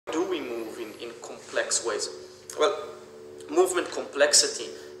complex ways? Well, movement complexity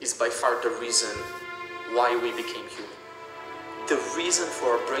is by far the reason why we became human. The reason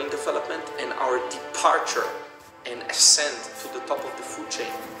for our brain development and our departure and ascent to the top of the food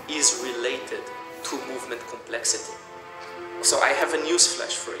chain is related to movement complexity. So I have a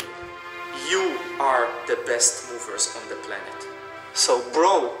newsflash for you. You are the best movers on the planet. So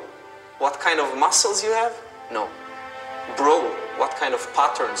bro, what kind of muscles you have? No. Bro, what kind of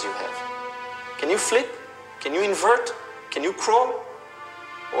patterns you have? Can you flip? Can you invert? Can you crawl?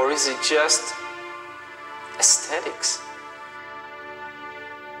 Or is it just aesthetics?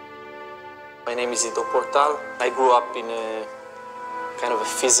 My name is Ido Portal. I grew up in a kind of a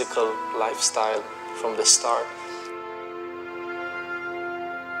physical lifestyle from the start.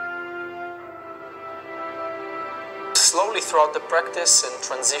 Slowly throughout the practice and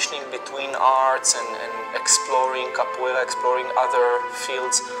transitioning between arts and exploring capoeira, exploring other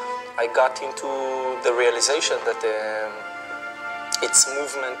fields, I got into the realization that it's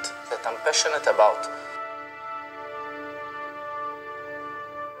movement that I'm passionate about.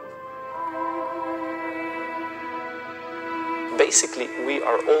 Basically, we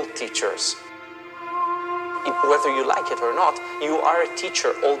are all teachers. Whether you like it or not, you are a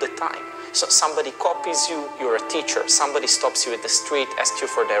teacher all the time. So somebody copies you, you're a teacher. Somebody stops you at the street, asks you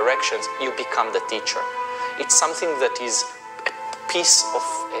for directions, you become the teacher. It's something that is a piece of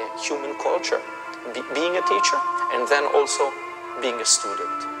human culture, being a teacher and then also being a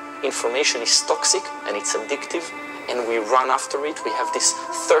student. Information is toxic and it's addictive and we run after it. We have this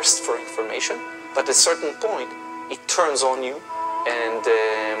thirst for information, but at a certain point it turns on you and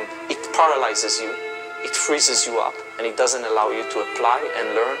it paralyzes you. It freezes you up and it doesn't allow you to apply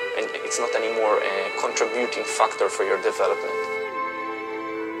and learn, and it's not anymore a contributing factor for your development.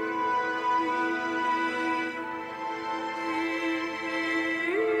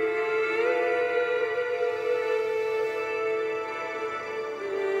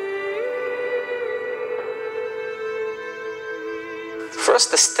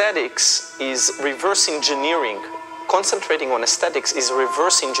 First, aesthetics is reverse engineering. Concentrating on aesthetics is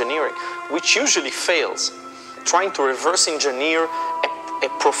reverse engineering, which usually fails. Trying to reverse engineer a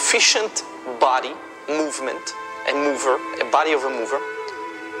proficient body movement, a body of a mover,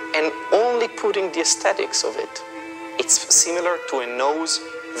 and only putting the aesthetics of it. It's similar to a nose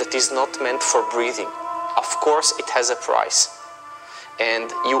that is not meant for breathing. Of course, it has a price.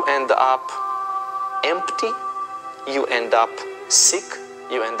 And you end up empty, you end up sick,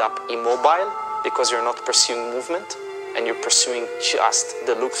 you end up immobile, because you're not pursuing movement and you're pursuing just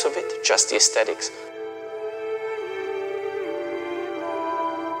the looks of it, just the aesthetics.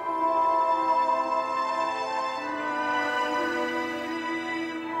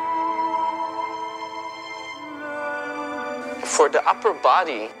 For the upper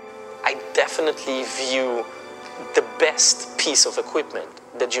body, I definitely view the best piece of equipment,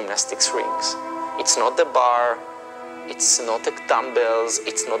 the gymnastics rings. It's not the bar, it's not the dumbbells,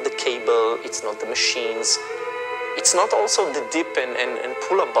 it's not the cable, it's not the machines. It's not also the dip and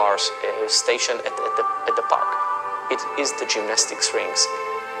pull-up bars station at the park. It is the gymnastics rings.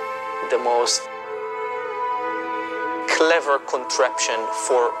 The most clever contraption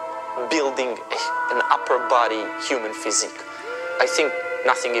for building an upper body human physique. I think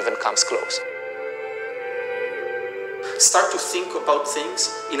nothing even comes close. Start to think about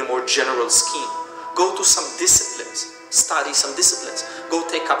things in a more general scheme. Go to some disciplines, study some disciplines. Go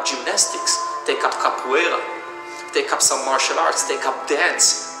take up gymnastics, take up capoeira, take up some martial arts, take up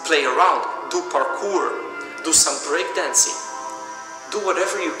dance, play around, do parkour, do some breakdancing. Do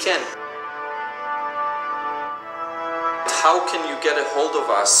whatever you can. How can you get a hold of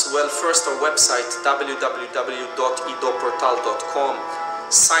us? Well, first our website, www.idoportal.com.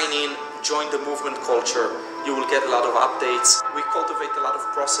 Sign in, join the movement culture. You will get a lot of updates. We cultivate a lot of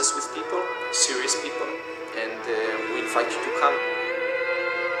process with people, serious people, and we invite you to come.